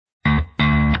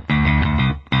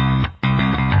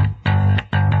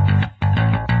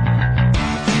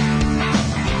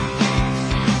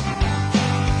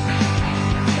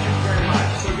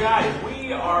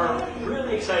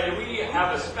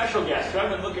special guest who I've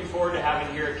been looking forward to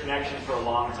having here at Connection for a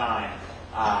long time.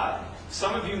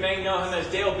 Some of you may know him as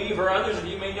Dale Beaver. Others of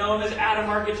you may know him as Adam,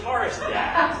 our guitarist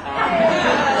dad.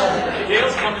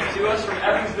 Dale's coming to us from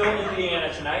Evansville,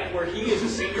 Indiana tonight, where he is a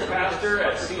senior pastor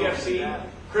at CFC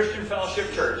Christian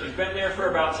Fellowship Church. He's been there for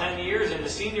about 10 years and the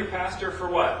senior pastor for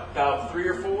what? About 3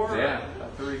 or 4? Yeah,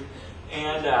 about 3.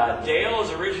 And Dale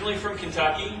is originally from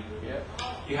Kentucky. Yep.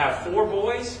 You have 4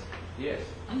 boys? Yes.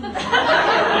 And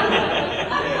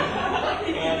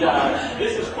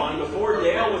this is fun. Before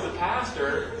Dale was a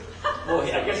pastor, well,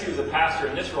 I guess he was a pastor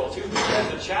in this role too, but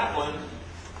he was a chaplain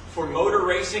for motor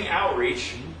racing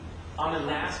outreach on a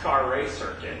NASCAR race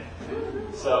circuit.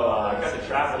 So I got to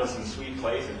travel to some sweet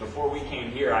places. Before we came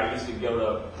here, I used to go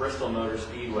to Bristol Motor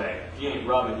Speedway. If you ain't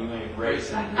rubbing, you ain't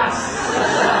racing.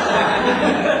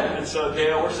 And so,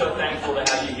 Dale, we're so thankful to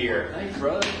have you here. Thanks,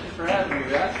 brother. Thanks for having me,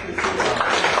 guys.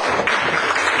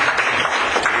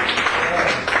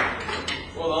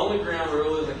 Well, the only ground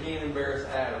rule is I can't embarrass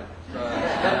Adam,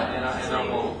 and I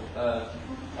won't.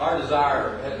 My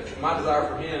desire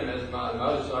for him is my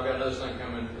other son. I've got another son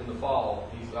coming in the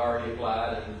fall. He's already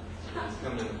applied and he's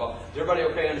coming in the fall. Is everybody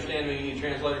okay? Understand me? You need a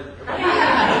translator?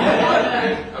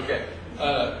 Okay.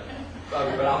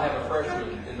 But I'll have a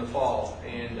freshman in the fall,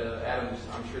 and Adam's,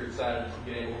 I'm sure, excited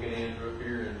to get Andrew up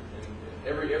here. And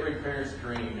every parent's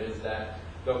dream is that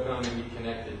they'll come and get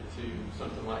connected to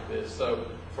something like this. So,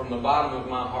 from the bottom of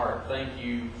my heart, thank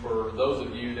you for those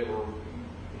of you that were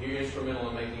instrumental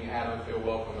in making Adam feel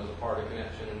welcome as a part of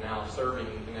Connection and now serving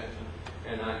in Connection.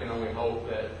 And I can only hope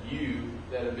that you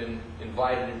that have been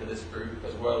invited into this group,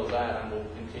 as well as Adam, will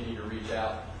continue to reach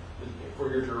out for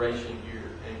your duration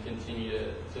here and continue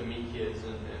to meet kids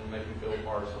and make them feel a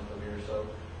part of something here. So,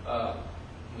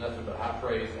 nothing but high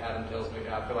praise. Adam tells me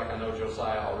I feel like I know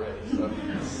Josiah already, so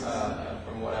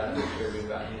from what Adam shared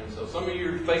about him. So some of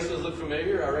your faces look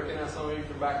familiar. I recognize some of you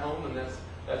from back home, and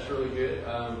that's really good.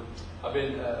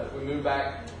 We moved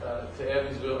back to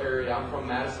Evansville area. I'm from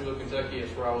Madisonville, Kentucky.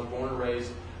 It's where I was born and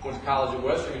raised. Went to college at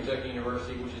Western Kentucky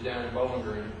University, which is down in Bowling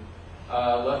Green.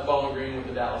 Left Bowling Green, went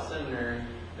to Dallas Seminary,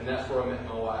 and that's where I met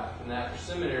my wife. And after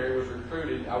seminary, was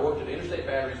recruited. I worked at Interstate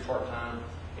Batteries part-time,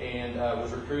 and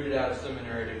was recruited out of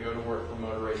seminary to go to work for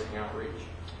motor racing outreach.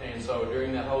 And so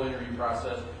during that whole interview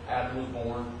process, Adam was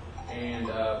born, and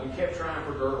we kept trying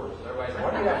for girls. Everybody's like,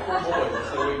 why do you have 4 boys?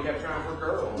 So we kept trying for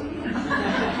girls.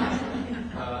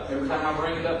 Every time I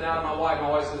bring it up now to my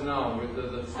wife says no.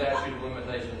 The statute of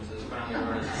limitations is finally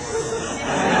run its course.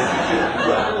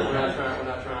 We're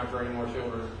not trying for any more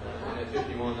children. And at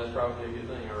 51, that's probably a good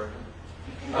thing, I reckon.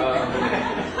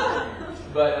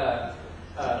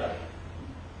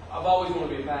 I've always wanted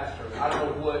to be a pastor. I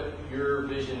don't know what your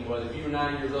vision was. If you were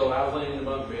 9 years old, I was laying in the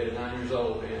bunk bed at 9 years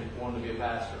old and wanted to be a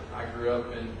pastor. I grew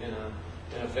up in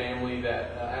a family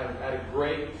that had a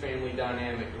great family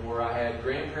dynamic where I had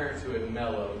grandparents who had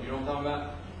mellowed. You know what I'm talking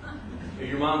about?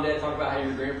 Your mom and dad talk about how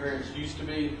your grandparents used to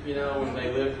be, when they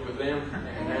lived with them,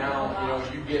 and now,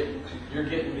 you're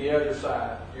getting the other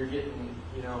side. You're getting,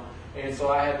 And so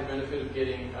I had the benefit of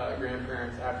getting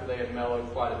grandparents after they had mellowed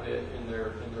quite a bit in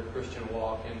their Christian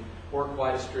walk and weren't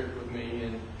quite as strict with me,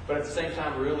 but at the same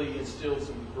time really instilled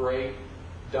some great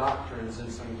doctrines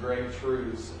and some great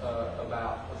truths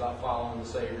about following the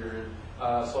Savior.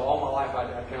 And so all my life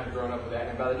I'd kind of grown up with that.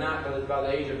 And by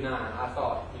the age of 9, I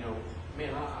thought,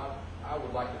 man, I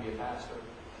would like to be a pastor.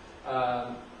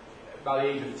 By the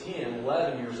age of 10,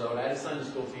 11 years old, I had a Sunday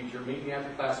school teacher meet me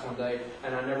after class one day,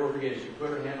 and I never forget it. She put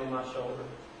her hand on my shoulder,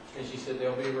 and she said,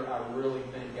 Dale Beaver, I really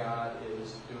think God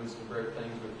is doing some great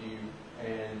things with you,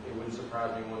 and it wouldn't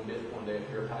surprise me one bit one day if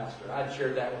you're a pastor. I'd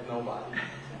shared that with nobody.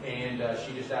 And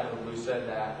she just out of the blue said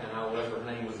that, and her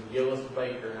name was Gillis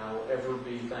Baker, and I will ever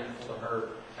be thankful to her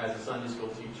as a Sunday school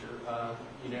teacher.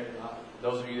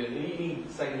 Those of you that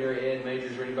need secondary ed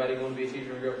majors or anybody want to be a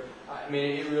teacher, I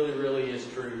mean, it really, really is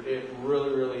true. It really,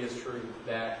 really is true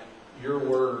that your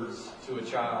words to a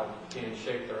child can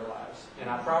shape their lives. And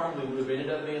I probably would have ended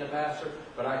up being a pastor,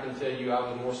 but I can tell you I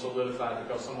was more solidified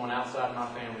because someone outside of my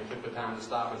family took the time to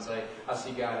stop and say, I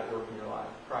see God at work in your life.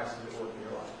 Christ is at work in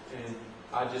your life. And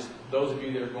those of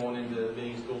you that are going into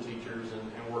being school teachers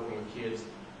and working with kids,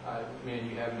 man,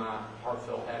 you have my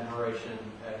heartfelt admiration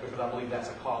because I believe that's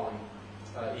a calling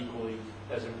equally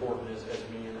as important as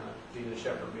being a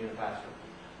shepherd, being a pastor.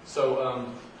 So,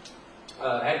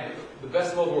 had the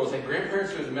best of both worlds. Had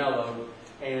grandparents who was mellow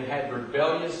and had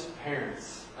rebellious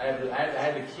parents. I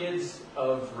had the kids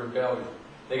of rebellion.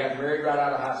 They got married right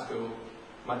out of high school.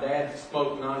 My dad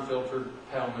smoked non-filtered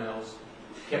Pall Malls.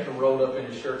 kept them rolled up in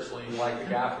his shirt sleeve like the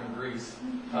guy from Grease.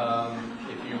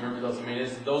 If you remember those, I mean,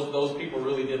 those people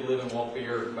really did live and walk the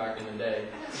earth back in the day.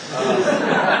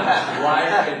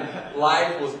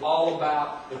 Life was all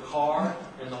about the car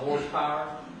and the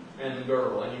horsepower and the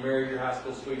girl, and you married your high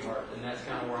school sweetheart, and that's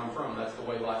kind of where I'm from. That's the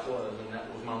way life was, and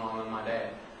that was my mom and my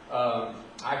dad.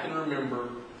 I can remember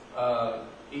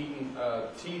eating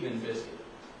teething biscuit.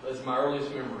 That's my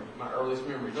earliest memory. My earliest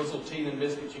memory. Those little teething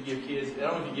biscuits you give kids, I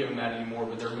don't know if you give them that anymore,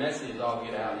 but they're messy as all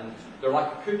get out, and they're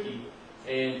like a cookie,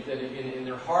 and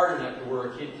they're hard enough to where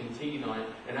a kid can teeth on it.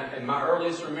 And my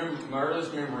earliest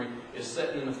memory is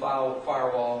sitting in the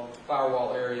firewall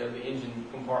area of the engine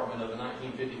compartment of a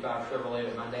 1955 Chevrolet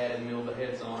that my dad had milled the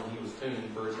heads on, and he was tuning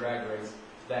for a drag race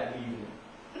that evening.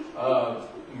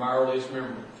 My earliest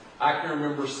memory. I can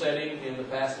remember sitting in the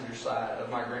passenger side of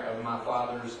my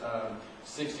father's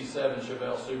 67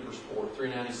 Chevelle Super Sport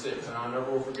 396, and I'll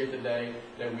never will forget the day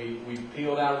that we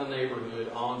peeled out of the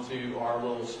neighborhood onto our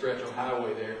little stretch of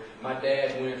highway there. My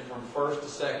dad went from first to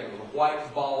second with a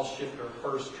white ball shifter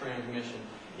Hurst transmission.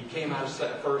 He came out of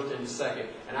first into second,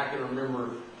 and I can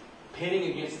remember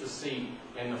pinning against the seat,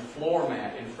 and the floor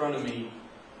mat in front of me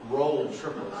rolled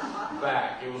triplets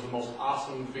back. It was the most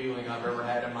awesome feeling I've ever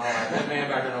had in my life. That man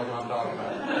back there knows what I'm talking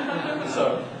about.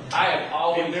 So I have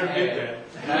always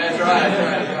That's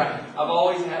right. I've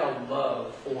always had a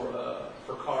love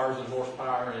for cars and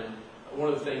horsepower, and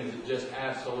one of the things that just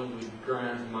absolutely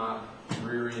grinds my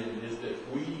rear end is that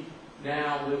we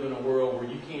now live in a world where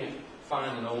you can't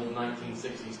find an old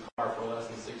 1960s car for less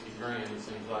than 60 grand, it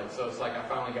seems like. So it's like I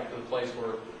finally got to the place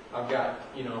where I've got,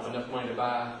 enough money to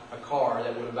buy a car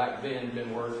that would have back then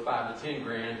been worth 5 to 10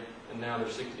 grand, and now they're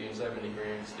 60 and 70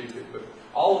 grand. Stupid. But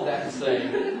all of that to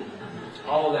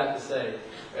say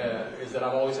is that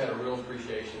I've always had a real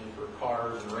appreciation for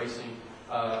cars and racing,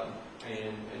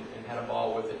 and had a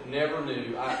ball with it. I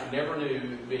never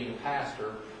knew being a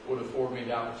pastor would afford me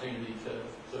the opportunity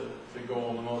to go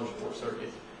on the motorsport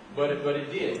circuit. But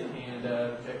it did, and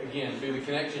again, through the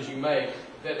connections you make,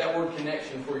 that word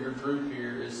connection for your group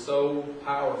here is so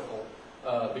powerful,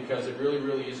 because it really,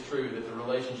 really is true that the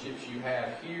relationships you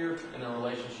have here and the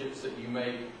relationships that you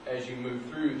make as you move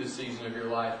through this season of your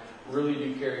life really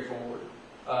do carry forward.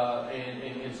 And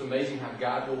it's amazing how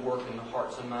God will work in the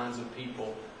hearts and minds of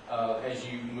people as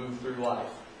you move through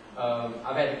life.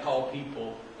 I've had to call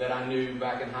people that I knew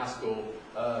back in high school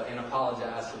and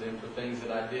apologize to them for things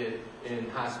that I did in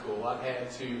high school. I've had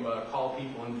to call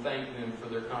people and thank them for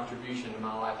their contribution to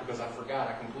my life because I forgot.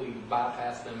 I completely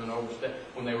bypassed them and overstepped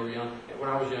when they were young, when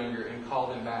I was younger, and called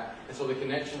them back. And so the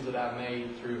connections that I've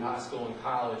made through high school and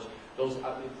college,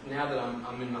 now that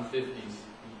I'm in my 50s,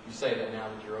 you say that now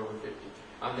that you're over 50.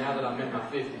 Now that I'm in my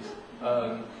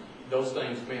 50s, those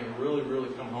things, man, really, really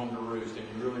come home to roost, and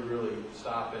you really, really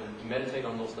stop and meditate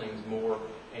on those things more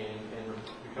and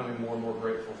becoming more and more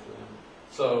grateful for them.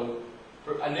 So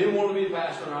I knew I wanted to be a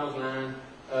pastor when I was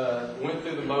 9. Went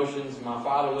through the motions. My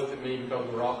father looked at me because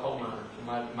we were all coal miners.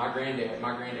 My granddad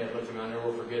looked at me. I never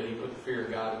will forget. He put the fear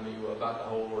of God in me about the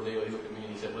whole ordeal. He looked at me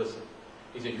and he said, "Listen,"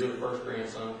 he said, "you're the first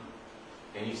grandson,"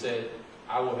 and he said,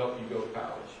 "I will help you go to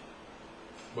college.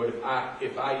 But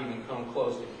if I even come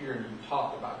close to hearing you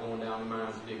talk about going down the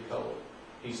mines to dig coal,"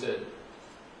 he said,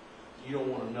 "you don't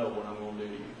want to know what I'm going to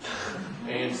do to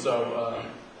you." And so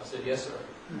I said, "Yes, sir."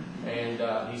 And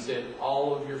he said,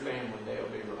 "all of your family, Dale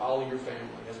Beaver, all of your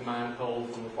family has mined coal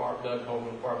from dug coal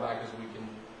from the far back as we can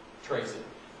trace it."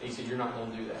 And he said, "you're not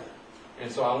going to do that."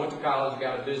 And so I went to college and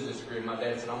got a business degree. My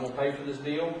dad said, "I'm going to pay for this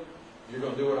deal. You're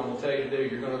going to do what I'm going to tell you to do.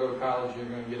 You're going to go to college. You're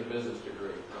going to get a business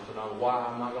degree." I said, "No, why?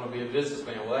 I'm not going to be a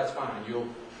businessman." "Well, that's fine. You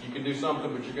can do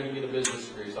something, but you're going to get a business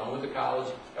degree." So I went to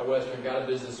college at Western, got a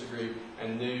business degree,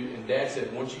 and Dad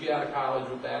said, "Once you get out of college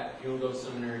with that, if you want to go to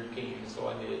seminary, you can." And so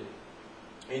I did.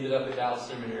 Ended up at Dallas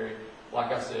Seminary.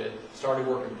 Like I said, started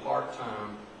working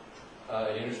part-time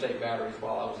at Interstate Batteries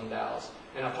while I was in Dallas.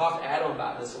 And I've talked to Adam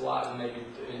about this a lot, and maybe,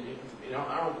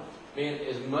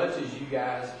 as much as you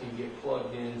guys can get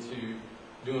plugged into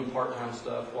doing part-time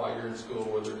stuff while you're in school,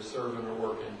 whether it's serving or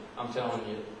working, I'm telling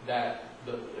you that,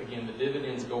 the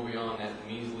dividends go beyond that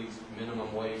measly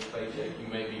minimum wage paycheck you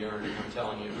may be earning. I'm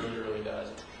telling you, it really, really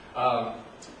does.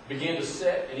 Began to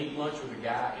sit and eat lunch with a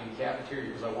guy in the cafeteria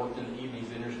because I worked in the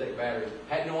evenings at Interstate Batteries.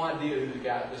 Had no idea who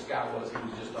this guy was. He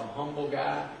was just a humble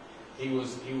guy. He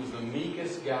was the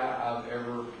meekest guy I've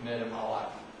ever met in my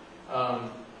life.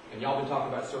 And y'all been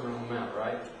talking about Sermon on the Mount,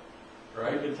 right?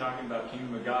 Right? We've been talking about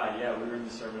Kingdom of God. Yeah, we were in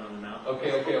the Sermon on the Mount.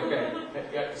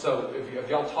 Okay. So have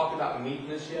y'all talked about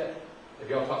meekness yet? Have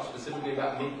y'all talked specifically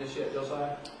about meekness yet,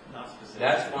 Josiah? Not specifically.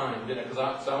 That's fine.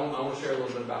 I want to share a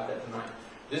little bit about that tonight.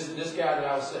 This guy that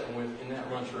I was sitting with in that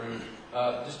lunchroom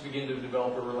just began to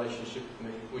develop a relationship with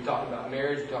me. We talked about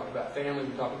marriage, we talked about family,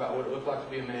 we talked about what it looked like to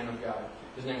be a man of God.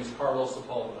 His name is Carlos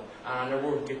Sepulveda. And I never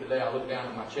will forget the day I looked down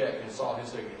at my check and saw his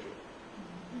signature.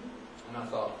 And I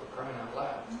thought, for crying out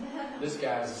loud, this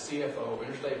guy is the CFO of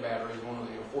Interstate Batteries, one of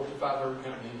the Fortune 500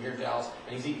 companies here in Dallas,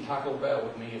 and he's eating Taco Bell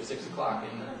with me at 6 o'clock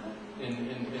in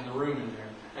the room in there.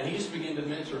 And he just began to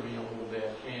mentor me a little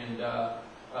bit. And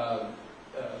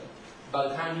by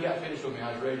the time he got finished with me,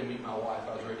 I was ready to meet my wife.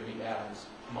 I was ready to meet Adam's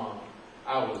mom.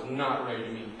 I was not ready to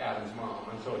meet Adam's mom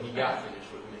until he got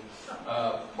finished with me.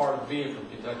 Part of being from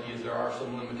Kentucky is there are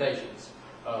some limitations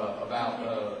about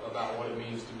what it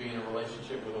means to be in a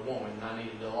relationship with a woman, and I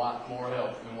needed a lot more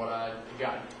help than what I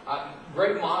got.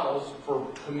 Great models for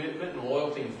commitment and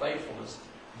loyalty and faithfulness,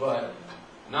 but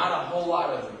not a whole lot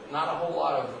of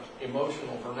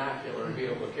emotional vernacular to be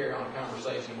able to carry on a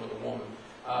conversation with a woman.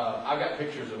 I've got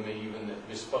pictures of me even that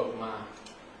bespoke my.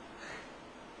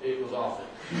 It was awful.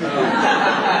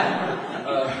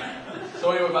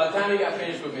 So anyway, by the time he got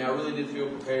finished with me, I really did feel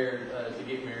prepared to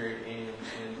get married, and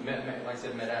met, like I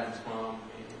said, met Adam's mom.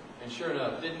 And sure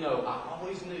enough, didn't know. I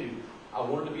always knew I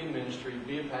wanted to be in ministry,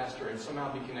 be a pastor, and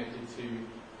somehow be connected to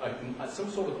some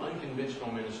sort of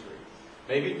unconventional ministry.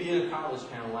 Maybe be in a college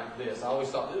town like this. I always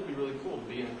thought it would be really cool to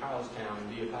be in a college town and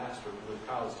be a pastor with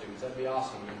college students. That'd be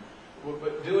awesome.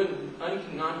 But doing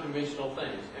non-conventional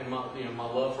things, and my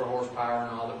love for horsepower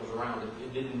and all that was around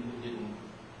it didn't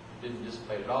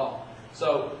dissipate at all.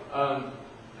 So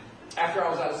after I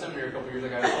was out of seminary a couple of years, I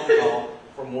got a phone call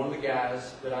from one of the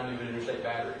guys that I knew at Interstate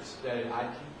Batteries that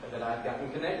I'd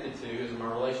gotten connected to as my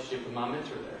relationship with my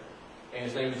mentor there. And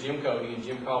his name was Jim Cody, and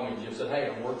Jim called me and Jim said, "Hey,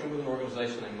 I'm working with an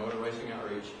organization named Motor Racing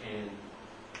Outreach, and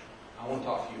I want to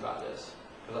talk to you about this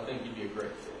because I think you'd be a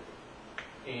great fit."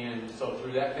 And so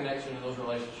through that connection and those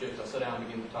relationships, I sat down and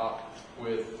began to talk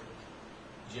with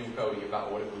Jim Cody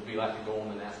about what it would be like to go on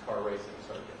the NASCAR racing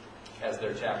circuit as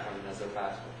their chaplain and as their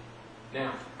pastor.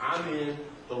 Now, I'm in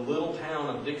the little town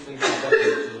of Dixon, Kentucky,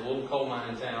 which is a little coal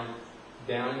mining town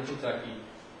down in Kentucky,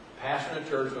 pastoring a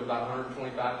church of about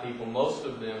 125 people, most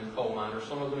of them coal miners,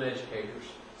 some of them educators,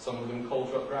 some of them coal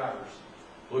truck drivers.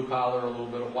 Blue collar, a little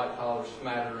bit of white collar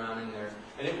smattered around in there.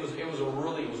 And it was a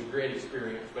great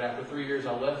experience. But after 3 years,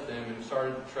 I left them and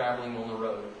started traveling on the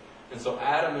road. And so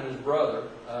Adam and his brother,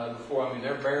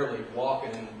 they're barely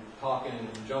walking and talking and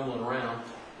jumbling around.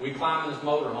 We climbed in this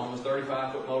motorhome, this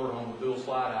 35-foot motorhome with dual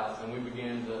slide outs, and we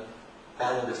began to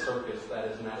follow the circus that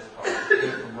is NASCAR. We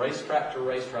went from racetrack to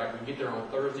racetrack. We'd get there on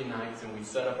Thursday nights, and we'd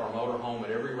set up our motorhome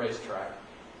at every racetrack.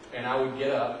 And I would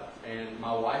get up, and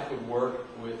my wife would work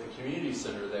with the community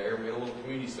center there. We had a little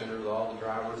community center with all the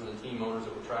drivers and the team owners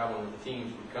that were traveling with the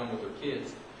teams would come with their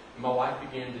kids. And my wife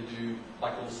began to do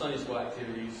like little Sunday school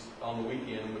activities on the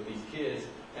weekend with these kids,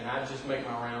 and I'd just make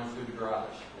my rounds through the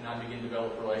garage. And I began to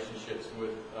develop relationships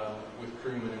with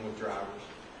crewmen and with drivers.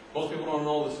 Most people don't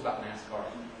know this about NASCAR,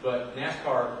 but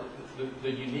NASCAR,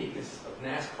 the uniqueness of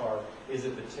NASCAR is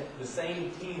that the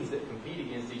same teams that compete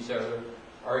against each other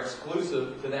are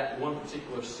exclusive to that one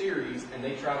particular series, and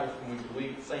they travel from week to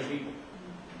week, the same people.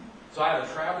 So I have a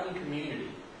traveling community.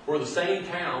 We're the same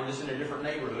town, just in a different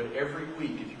neighborhood every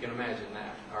week, if you can imagine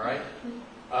that. All right?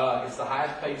 It's the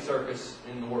highest paid circus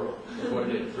in the world. That's what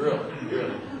it is. Really.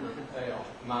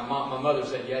 My mother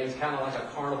said, "Yeah, he's kind of like a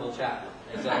carnival chaplain."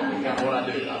 Exactly, kind of what I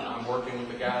do. I'm working with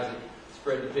the guys that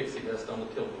spread the pixie dust on the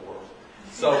tilt-a-whirls.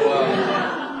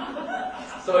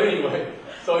 So anyway,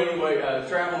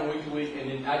 traveling week to week, and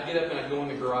then I'd get up and I'd go in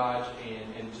the garage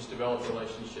and just develop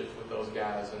relationships with those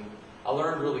guys. And I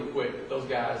learned really quick that those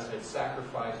guys had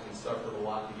sacrificed and suffered a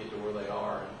lot to get to where they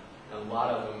are. And a lot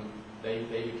of them, they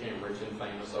became rich and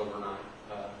famous overnight.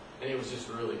 And it was just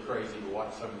really crazy to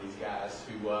watch some of these guys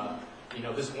who,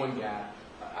 this one guy,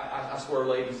 I swear,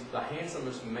 ladies, the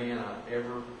handsomest man I've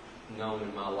ever known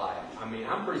in my life. I mean,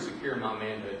 I'm pretty secure in my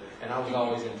manhood, and I was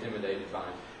always intimidated by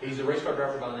him. He's a race car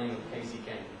driver by the name of Casey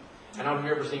Kane. And I've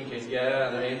never seen Casey. Yeah,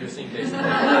 Andrew's seen Casey.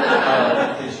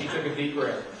 She took a deep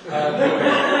breath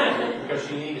because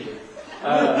she needed it.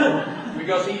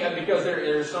 Because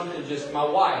there's something just my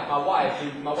wife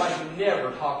who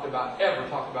never talked about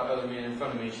other men in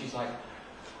front of me. She's like,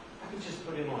 I could just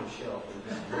put him on a shelf and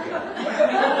just bring it up.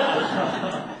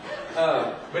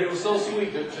 But it was so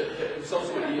sweet. It was so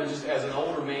sweet. Just as an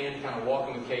older man, kind of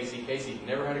walking with Casey. Casey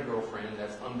never had a girlfriend.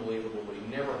 That's unbelievable. But he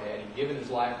never had. He'd given his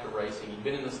life to racing. He'd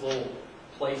been in this little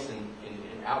place in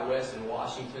out west in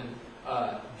Washington.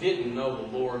 Didn't know the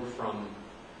Lord from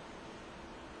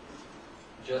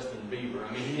Justin Beaver.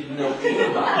 I mean, he didn't know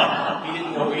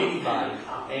anybody.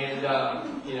 And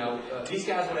these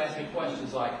guys would ask me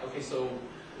questions like, "Okay, so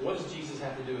what does Jesus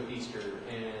have to do with Easter?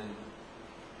 And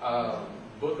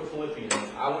Book of Philippians.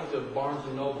 I went to Barnes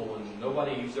 & Noble, and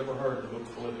nobody's ever heard of the Book of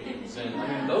Philippians. And I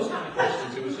mean, those kind of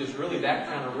questions, it was just really that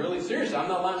kind of really serious. I'm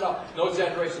not lying at all. No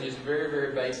exaggeration, just very,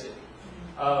 very basic.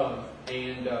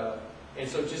 And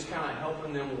so just kind of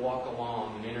helping them walk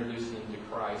along and introducing them to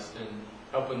Christ and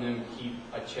helping them keep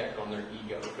a check on their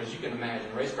ego. Because you can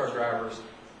imagine, race car drivers,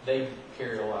 they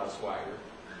carry a lot of swagger,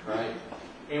 right?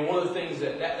 And one of the things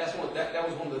that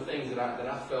was one of the things that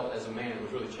I felt as a man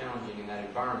was really challenging in that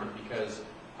environment because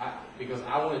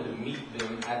I wanted to meet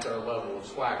them at their level of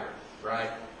swagger, right?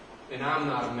 And I'm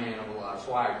not a man of a lot of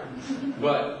swagger,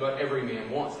 but every man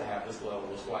wants to have this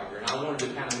level of swagger. And I wanted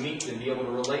to kind of meet them, be able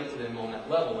to relate to them on that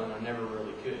level, and I never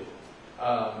really could.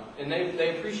 And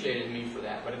they appreciated me for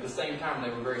that, but at the same time, they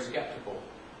were very skeptical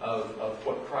of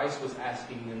what Christ was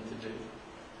asking them to do.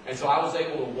 And so I was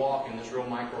able to walk in this real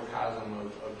microcosm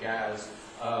of guys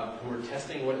who were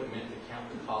testing what it meant to count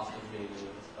the cost of being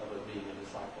a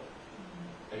disciple.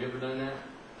 Have you ever done that?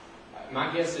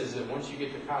 My guess is that once you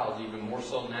get to college, even more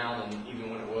so now than even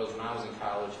when it was when I was in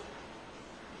college,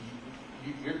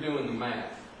 you're doing the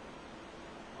math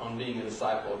on being a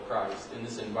disciple of Christ in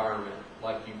this environment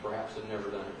like you perhaps have never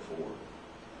done it before.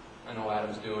 I know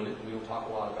Adam's doing it, and we will talk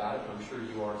a lot about it, but I'm sure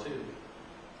you are too.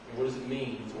 And what does it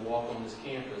mean to walk on this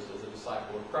campus as a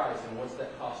disciple of Christ, and what's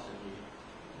that costing you?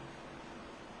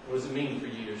 What does it mean for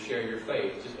you to share your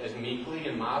faith just as meekly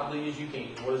and mildly as you can?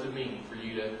 What does it mean for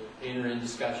you to enter in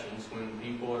discussions when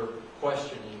people are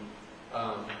questioning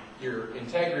your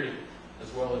integrity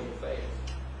as well as your faith?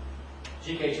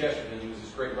 G.K. Chesterton, he was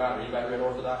this great writer. Anybody read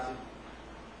Orthodoxy?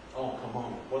 Oh, come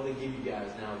on. What do they give you guys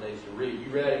nowadays to read?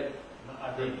 You read it?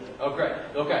 I did.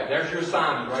 Okay. There's your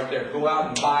assignment right there. Go out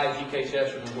and buy G.K.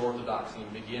 Chesterton's Orthodoxy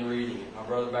and begin reading it. My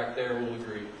brother back there will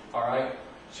agree. All right?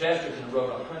 Chesterton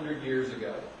wrote 100 years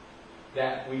ago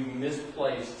that we've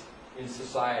misplaced in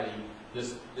society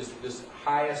this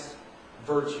highest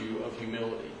virtue of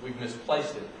humility. We've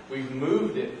misplaced it. We've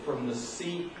moved it from the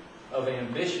seat of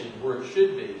ambition where it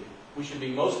should be. We should be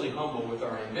mostly humble with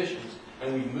our ambitions,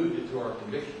 and we've moved it to our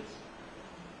convictions.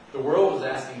 The world is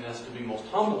asking us to be most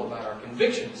humble about our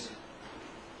convictions,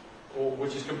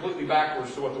 which is completely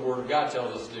backwards to what the Word of God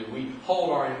tells us to do. We hold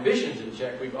our ambitions in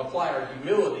check. We apply our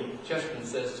humility, Chesterton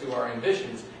says, to our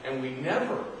ambitions, and we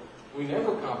never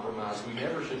compromise. We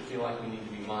never should feel like we need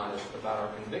to be modest about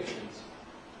our convictions.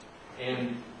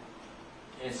 And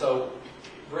so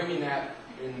bringing that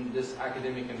in this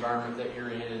academic environment that you're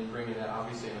in, and bringing that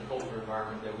obviously in a cultural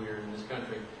environment that we are in this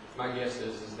country, my guess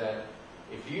is that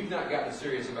if you've not gotten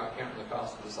serious about counting the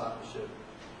cost of discipleship,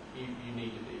 you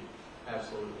need to be.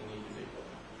 Absolutely need to be.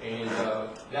 And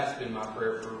that's been my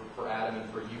prayer for Adam and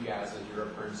for you guys as you're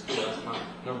up here in school. That's my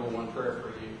number one prayer for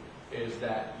you, is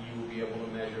that you will be able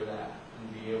to measure that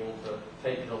and be able to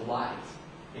take delight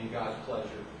in God's pleasure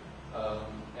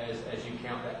as you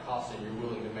count that cost and you're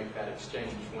willing to make that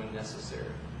exchange when necessary.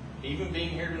 Even being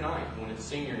here tonight, when it's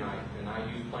senior night, and I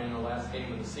use playing the last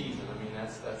game of the season, I mean,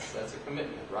 that's a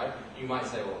commitment, right? You might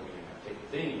say, well, we didn't have to take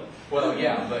it anyway. Well,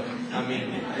 yeah, but, I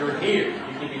mean, you're here.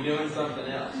 You could be doing something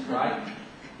else, right?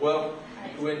 Well,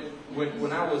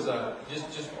 when I was, I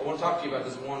want to talk to you about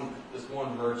this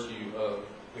one virtue of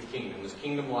the kingdom, this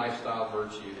kingdom lifestyle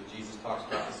virtue that Jesus talks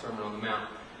about in the Sermon on the Mount.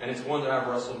 And it's one that I've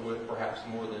wrestled with perhaps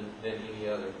more than any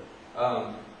other.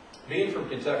 Being from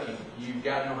Kentucky, you've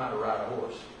got to know how to ride a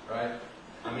horse, right?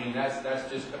 I mean, that's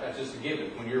just a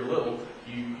given. When you're little,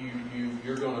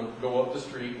 you're going to go up the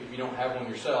street. If you don't have one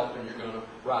yourself, then you're going to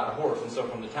ride a horse. And so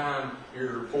from the time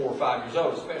you're 4 or 5 years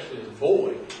old, especially as a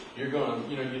boy, you're going to,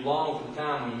 you long for the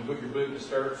time when you put your boot in the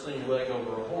stirrup, sling your leg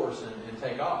over a horse, and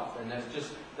take off. And that's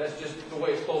just the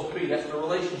way it's supposed to be. That's the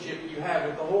relationship you have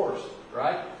with the horse,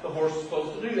 right? The horse is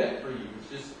supposed to do that for you. It's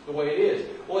just the way it is.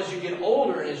 Well, as you get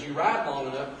older and as you ride long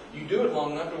enough, you do it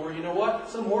long enough to where, you know what?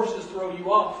 Some horses throw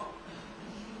you off.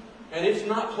 And it's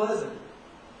not pleasant.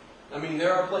 I mean,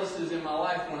 there are places in my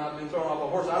life when I've been thrown off a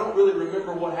horse, I don't really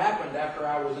remember what happened after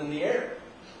I was in the air.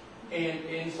 And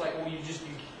it's like, well, you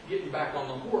getting back on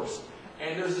the horse.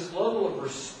 And there's this level of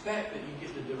respect that you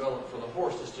get to develop for the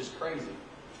horse that's just crazy.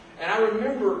 And I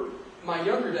remember my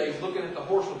younger days looking at the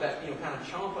horse with that, kind of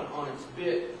chomping on its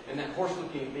bit, and that horse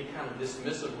looking at me kind of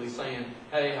dismissively saying,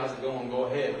 hey, how's it going? Go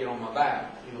ahead, get on my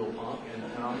back, you little punk, and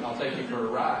I'll take you for a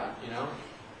ride,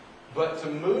 But to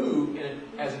move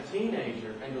as a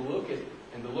teenager and to look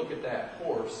at that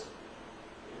horse,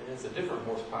 and it's a different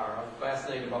horsepower. I'm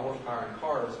fascinated by horsepower in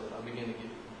cars, but I begin to get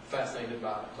fascinated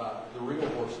by the real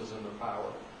horses and their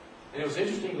power. And it was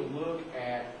interesting to look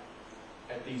at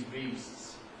these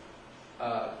beasts,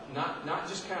 not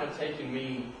just kind of taking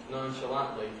me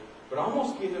nonchalantly, but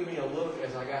almost giving me a look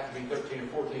as I got to be 13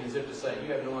 or 14 as if to say,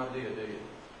 you have no idea, do you?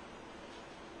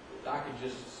 I could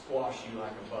just squash you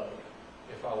like a bug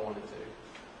if I wanted to.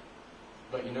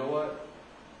 But you know what?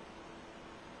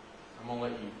 I'm going to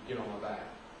let you get on my back.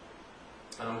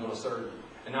 And I'm going to serve you.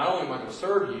 And not only am I going to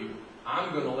serve you,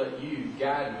 I'm going to let you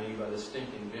guide me by the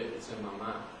stinking bit that's in my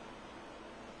mouth.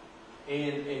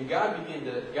 And God began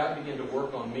to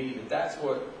work on me that's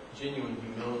what genuine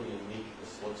humility and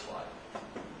meekness looks like.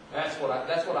 That's what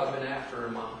I've been after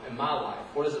in my life.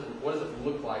 What does it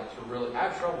look like to really? I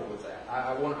have trouble with that.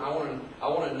 I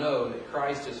want to know that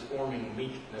Christ is forming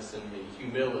meekness in me,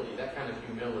 humility, that kind of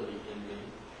humility in me,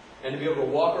 and to be able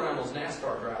to walk around those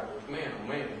NASCAR drivers. Man, oh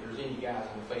man, if there's any guys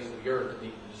on the face of the earth that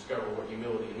need to discover what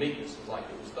humility and meekness is like,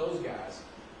 it was those guys.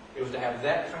 It was to have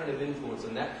that kind of influence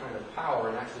and that kind of power,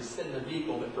 and actually sit in a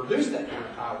vehicle that produced that kind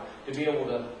of power, to be able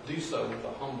to do so with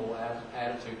a humble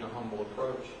attitude and a humble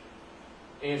approach.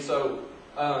 And so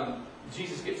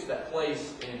Jesus gets to that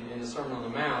place in the Sermon on the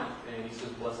Mount, and he says,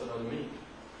 "Blessed are the meek,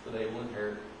 for they will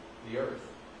inherit the earth."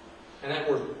 And that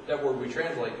word we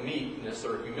translate meekness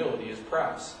or humility is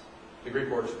praus. The Greek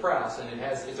word is praus, and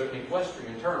it's an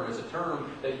equestrian term. It's a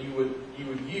term that you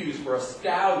would use for a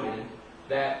stallion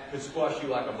that could squash you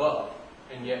like a bug,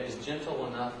 and yet is gentle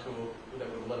enough that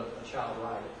would let a child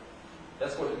ride it.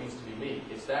 That's what it means to be meek.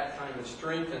 It's that kind of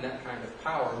strength and that kind of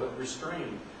power, but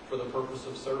restrained for the purpose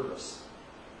of service.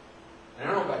 And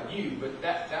I don't know about you, but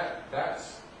that's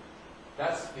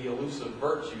the elusive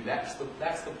virtue. That's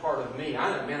the part of me.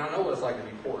 I know what it's like to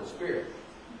be poor in spirit.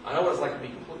 I know what it's like to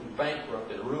be completely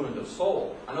bankrupted, ruined of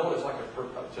soul. I know what it's like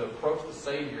to approach the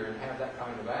Savior and have that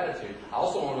kind of attitude. I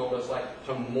also want to know what it's like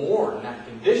to mourn that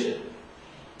condition.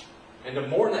 And to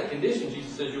mourn that condition,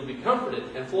 Jesus says you'll be comforted.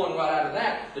 And flowing right out of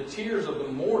that, the tears of the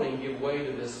mourning give way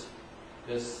to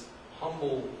this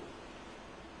humble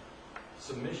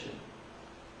submission.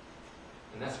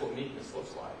 And that's what meekness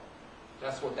looks like.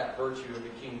 That's what that virtue of the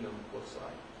kingdom looks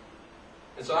like.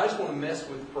 And so I just want to mess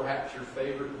with perhaps your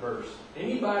favorite verse.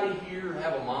 Anybody here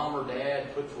have a mom or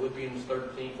dad put Philippians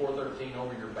 4:13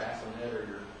 over your bassinet or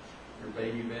your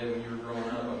baby bed when you were growing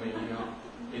up? I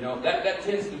mean, that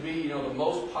tends to be, the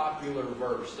most popular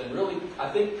verse. And really, I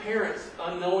think parents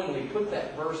unknowingly put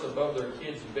that verse above their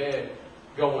kid's bed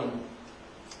going,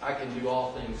 I can do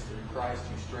all things through Christ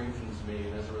who strengthens me.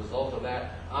 And as a result of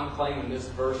that, I'm claiming this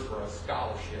verse for a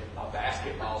scholarship, a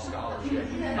basketball scholarship.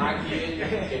 My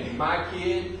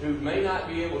kid, who may not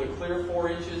be able to clear 4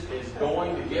 inches, is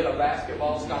going to get a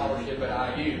basketball scholarship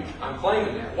at IU. I'm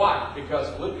claiming that. Why?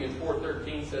 Because Philippians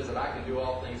 4:13 says that I can do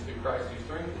all things through Christ who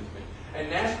strengthens me.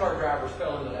 And NASCAR drivers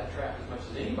fell into that trap as much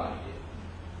as anybody did.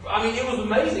 I mean, it was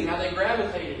amazing how they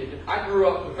gravitated. I grew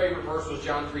up, the favorite verse was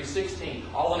John 3:16.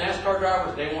 All the NASCAR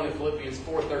drivers, they wanted Philippians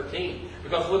 4:13.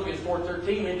 Because Philippians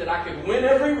 4:13 meant that I could win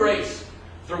every race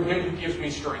through Him who gives me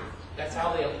strength. That's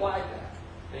how they applied that.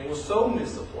 And it was so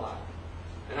misapplied.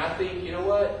 And I think, you know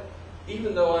what?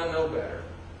 Even though I know better,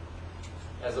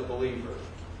 as a believer,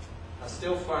 I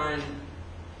still find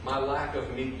my lack of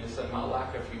meekness and my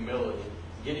lack of humility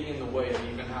getting in the way of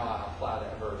even how I apply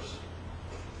that verse.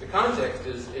 The context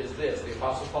is this. The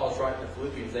Apostle Paul is writing to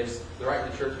Philippians. They're writing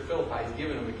to the church of Philippi. He's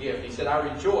giving them a gift. He said, I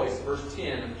rejoice, verse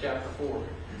 10 of chapter 4.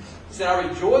 He said, I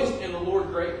rejoiced in the Lord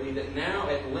greatly that now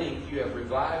at length you have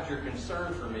revived your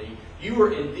concern for me. You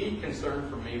were indeed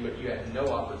concerned for me, but you had no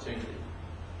opportunity.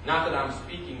 Not that I'm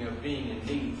speaking of being in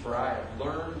need, for I have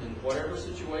learned in whatever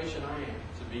situation I am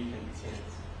to be content.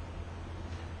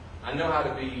 I know how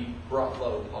to be brought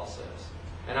low, Paul says.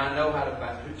 And I know how to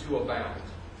abound.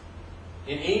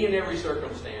 In any and every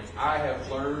circumstance, I have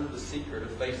learned the secret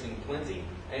of facing plenty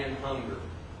and hunger,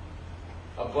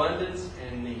 abundance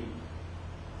and need.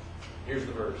 Here's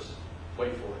the verse.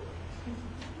 Wait for it.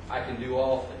 I can do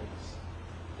all things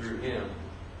through Him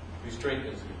who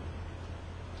strengthens me.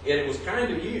 Yet it was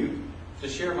kind of you to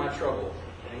share my trouble.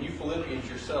 And you Philippians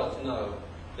yourselves know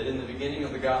that in the beginning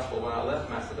of the gospel, when I left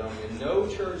Macedonia, no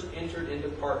church entered into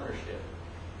partnership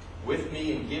with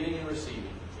me in giving and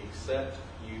receiving except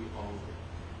you only.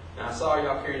 Now, I saw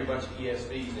y'all carrying a bunch of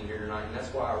ESVs in here tonight, and that's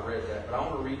why I read that. But I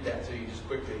want to read that to you just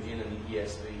quickly again in the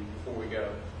ESV before we go.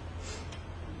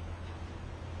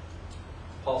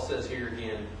 Paul says here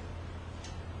again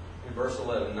in verse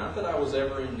 11, not that I was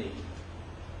ever in need,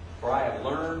 for I have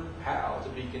learned how to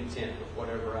be content with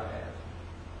whatever I have.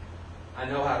 I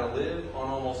know how to live on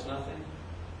almost nothing,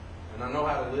 and I know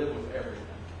how to live with everything.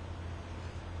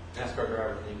 NASCAR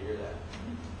drivers need to hear that.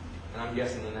 And I'm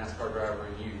guessing the NASCAR driver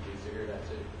in you needs to hear that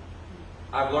too.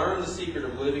 I've learned the secret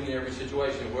of living in every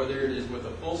situation, whether it is with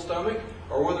a full stomach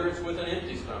or whether it's with an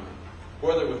empty stomach,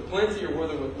 whether with plenty or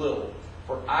whether with little.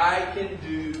 For I can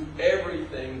do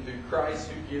everything through Christ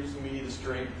who gives me the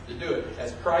strength to do it.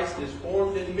 As Christ is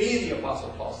formed in me, the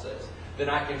Apostle Paul says, then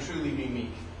I can truly be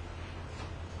meek.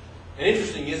 And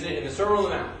interesting, isn't it? In the Sermon on the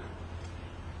Mount,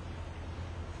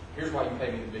 here's why you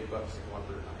pay me the big bucks at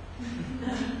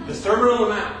 1 The Sermon on the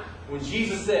Mount, when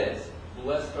Jesus says,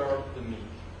 blessed are the meek,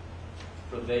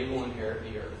 for they will inherit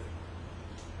the earth.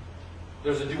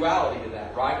 There's a duality to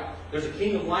that, right? There's a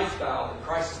kingdom lifestyle that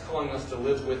Christ is calling us to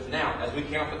live with now, as we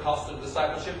count the cost of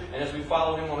discipleship and as we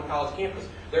follow Him on a college campus.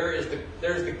 There's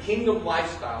the kingdom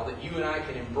lifestyle that you and I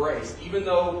can embrace, even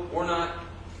though we're not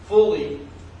fully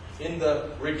in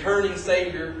the returning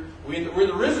Savior. We're in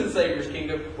the risen Savior's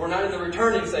kingdom. We're not in the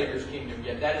returning Savior's kingdom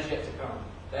yet. That is yet to come.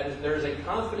 There is a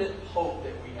confident hope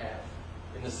that we have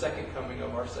in the second coming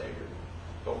of our Savior.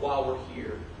 But while we're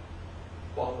here,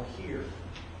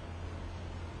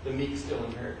 the meek still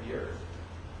inherit the earth.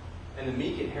 And the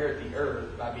meek inherit the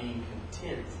earth by being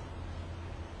content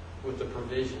with the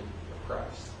provision of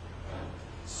Christ.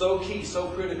 So key, so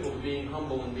critical to being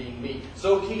humble and being meek.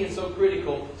 So key and so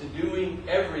critical to doing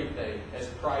everything as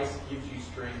Christ gives you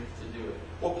strength to do it.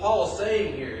 What Paul is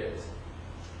saying here is,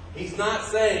 he's not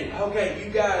saying, okay,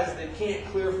 you guys that can't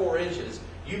clear 4 inches,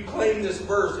 you claim this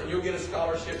verse and you'll get a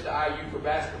scholarship to IU for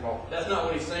basketball. That's not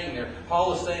what he's saying there.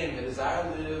 Paul is saying that as I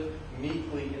live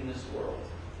meekly in this world,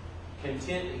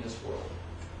 content in this world,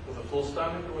 with a full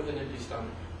stomach or with an empty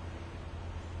stomach,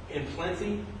 in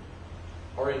plenty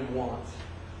or in want,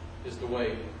 is the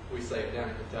way we say it down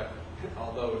in Kentucky.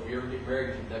 Although if you ever get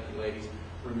married in Kentucky, ladies,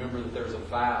 remember that there's a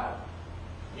vow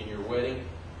in your wedding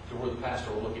to where the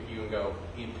pastor will look at you and go,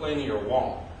 in plenty or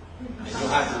want. And you'll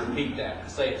have to repeat that.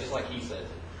 Say it just like he says it.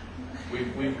 We've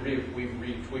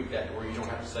retweaked that to where you don't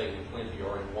have to say it in plenty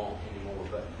or in want anymore.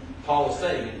 But Paul is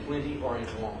saying in plenty or in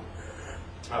want,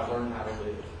 I've learned how to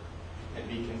live and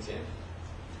be content.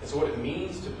 And so what it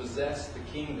means to possess the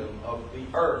kingdom of the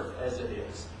earth as it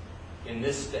is in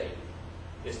this state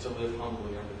is to live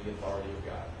humbly under the authority of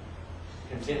God,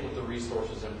 content with the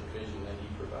resources and provision that He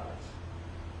provides.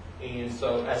 And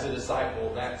so as a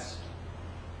disciple, that's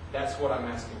what I'm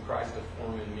asking Christ to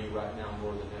form in me right now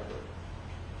more than ever.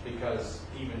 Because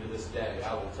even to this day,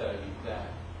 I will tell you that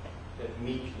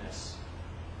meekness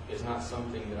is not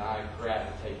something that I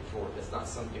gravitate toward. That's not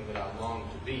something that I long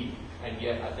to be. And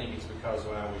yet, I think it's because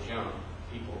when I was young,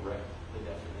 people read the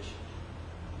definition.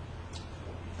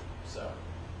 So,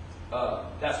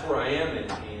 that's where I am,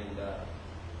 and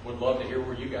would love to hear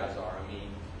where you guys are. I mean,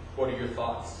 what are your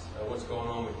thoughts? What's going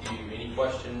on with you? Any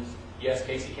questions? Yes,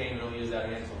 Casey came and only is that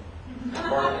handsome.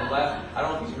 Barton left. I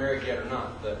don't know if he's married yet or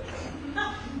not,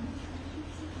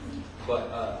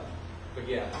 but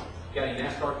yeah. Got any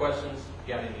NASCAR questions?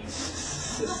 Got any?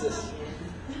 So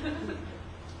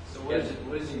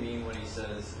what does he mean when he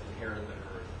says inherit the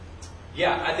earth?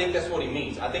 Yeah, I think that's what he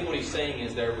means. I think what he's saying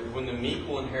is there, when the meek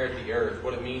will inherit the earth,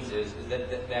 what it means is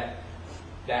that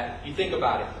you think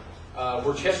about it.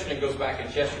 Where Chesterton goes back and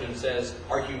Chesterton says,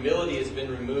 our humility has been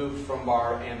removed from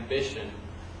our ambition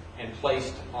and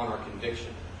placed on our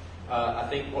conviction. I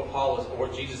think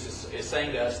what Jesus is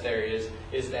saying to us there is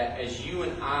that as you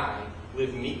and I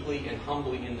live meekly and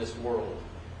humbly in this world,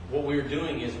 what we're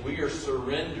doing is we are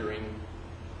surrendering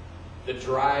the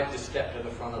drive to step to the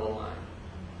front of the line.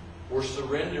 We're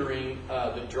surrendering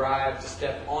the drive to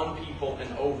step on people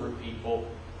and over people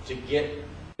to get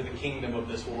to the kingdom of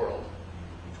this world,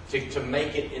 to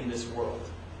make it in this world.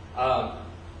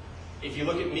 If you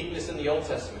look at meekness in the Old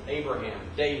Testament, Abraham,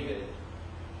 David,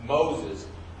 Moses,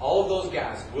 all of those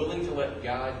guys willing to let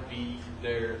God be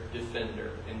their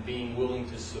defender and being willing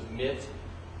to submit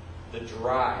the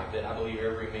drive that I believe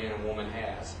every man and woman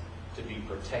has to be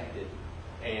protected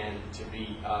and to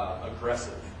be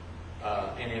aggressive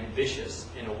and ambitious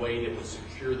in a way that would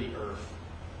secure the earth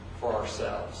for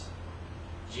ourselves.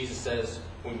 Jesus says,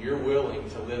 when you're willing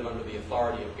to live under the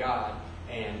authority of God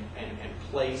and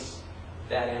place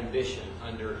that ambition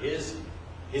under His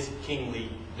kingly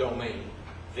domain,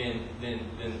 then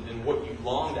what you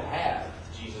long to have,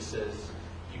 Jesus says,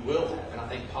 you will have. And I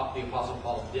think the Apostle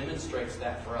Paul demonstrates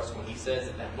that for us when he says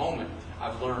at that moment,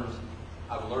 I've learned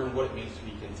what it means to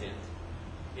be content,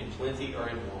 in plenty or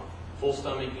in want, full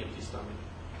stomach, empty stomach.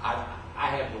 I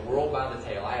have the world by the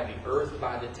tail. I have the earth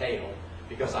by the tail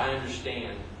because I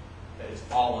understand that it's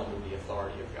all under the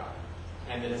authority of God.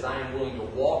 And that as I am willing to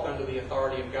walk under the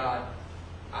authority of God,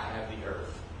 I have the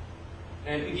earth.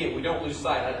 And again, we don't lose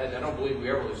sight. I don't believe we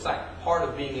ever lose sight. Part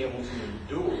of being able to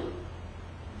endure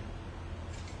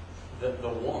the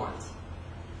want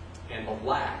and the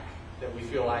lack that we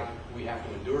feel like we have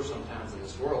to endure sometimes in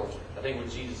this world, I think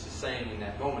what Jesus is saying in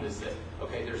that moment is that,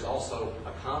 okay, there's also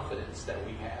a confidence that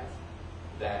we have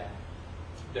that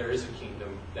there is a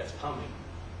kingdom that's coming.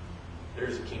 There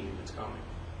is a kingdom that's coming.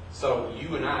 So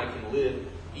you and I can live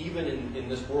even in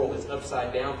this world that's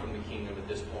upside down from the kingdom at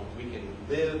this point. We can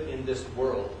live in this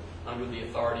world under the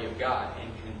authority of God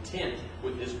and content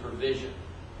with His provision,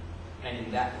 and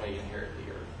in that way inherit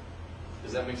the earth.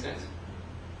 Does that make sense?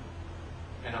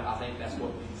 And I think that's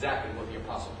exactly what the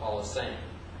Apostle Paul is saying.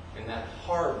 And that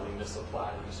hardly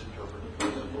misapplied and misinterpreted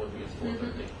in Philippians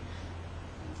 4:13.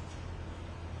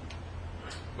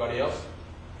 Anybody else?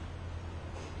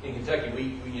 In Kentucky,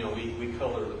 we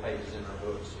color the pages in our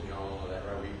books. You all know that,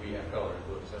 right? We have coloring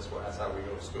books. That's how we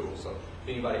go to school. So if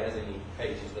anybody has any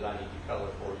pages that I need to color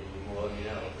for you, you can let me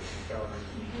know if there's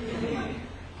some coloring.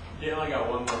 Dale, I got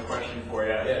one more question for you.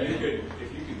 Yeah.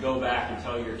 If you could go back and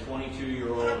tell your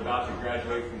 22-year-old about to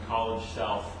graduate from college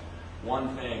self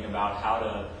one thing about how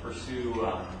to pursue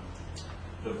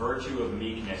the virtue of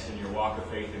meekness in your walk of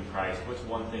faith in Christ, what's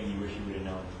one thing you wish you would have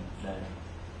known then?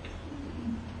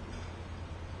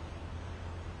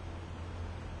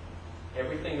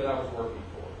 Everything that I was working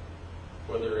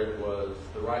for, whether it was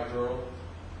the right girl,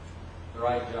 the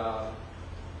right job,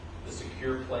 the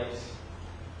secure place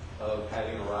of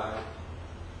having arrived,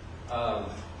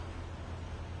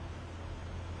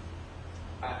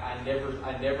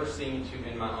 I never seemed to,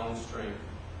 in my own strength,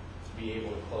 to be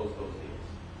able to close those deals.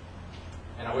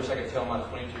 And I wish I could tell my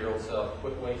 22-year-old self,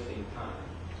 quit wasting time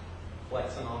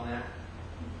flexing on that,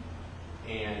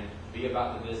 and be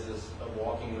about the business of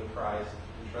walking with Christ,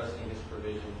 trusting His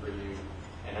provision for you,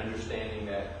 and understanding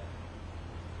that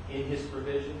in His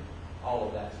provision, all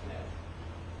of that's met.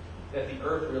 That the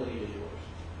earth really is yours.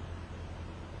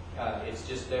 It's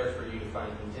just there for you to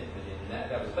find contentment in.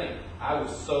 And that was the thing. I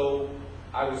was so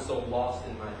lost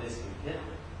in my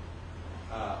discontentment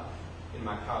in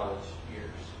my college years,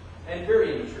 and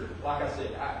very immature. Like I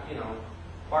said,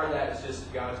 part of that is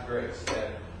just God's grace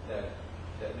that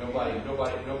nobody,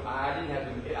 I didn't have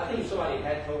to. I think if somebody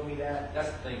had told me that,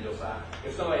 that's the thing, Josiah.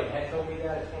 If somebody had told me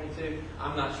that at 22,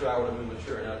 I'm not sure I would have been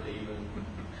mature enough to even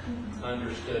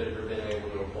understood it or been able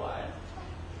to apply it.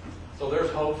 So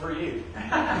there's hope for you,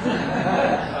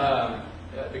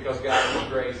 because God's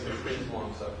grace is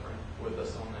long suffering with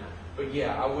us on that. But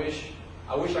yeah, I wish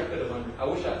I could have. I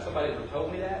wish somebody would have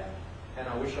told me that, and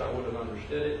I wish I would have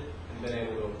understood it and been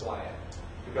able to apply it,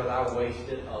 because I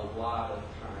wasted a lot of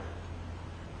time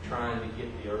trying to get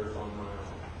the earth on my own.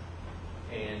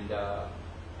 And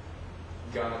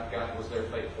God was there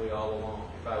faithfully all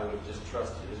along. If I would have just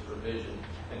trusted His provision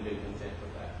and been content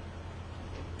with that.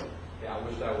 Yeah, I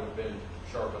wish I would have been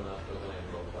sharp enough to have been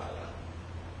able to apply that.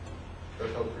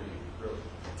 There's hope for you, really.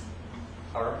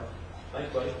 All right.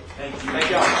 Thanks, buddy. Thank you.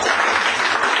 Thank y'all.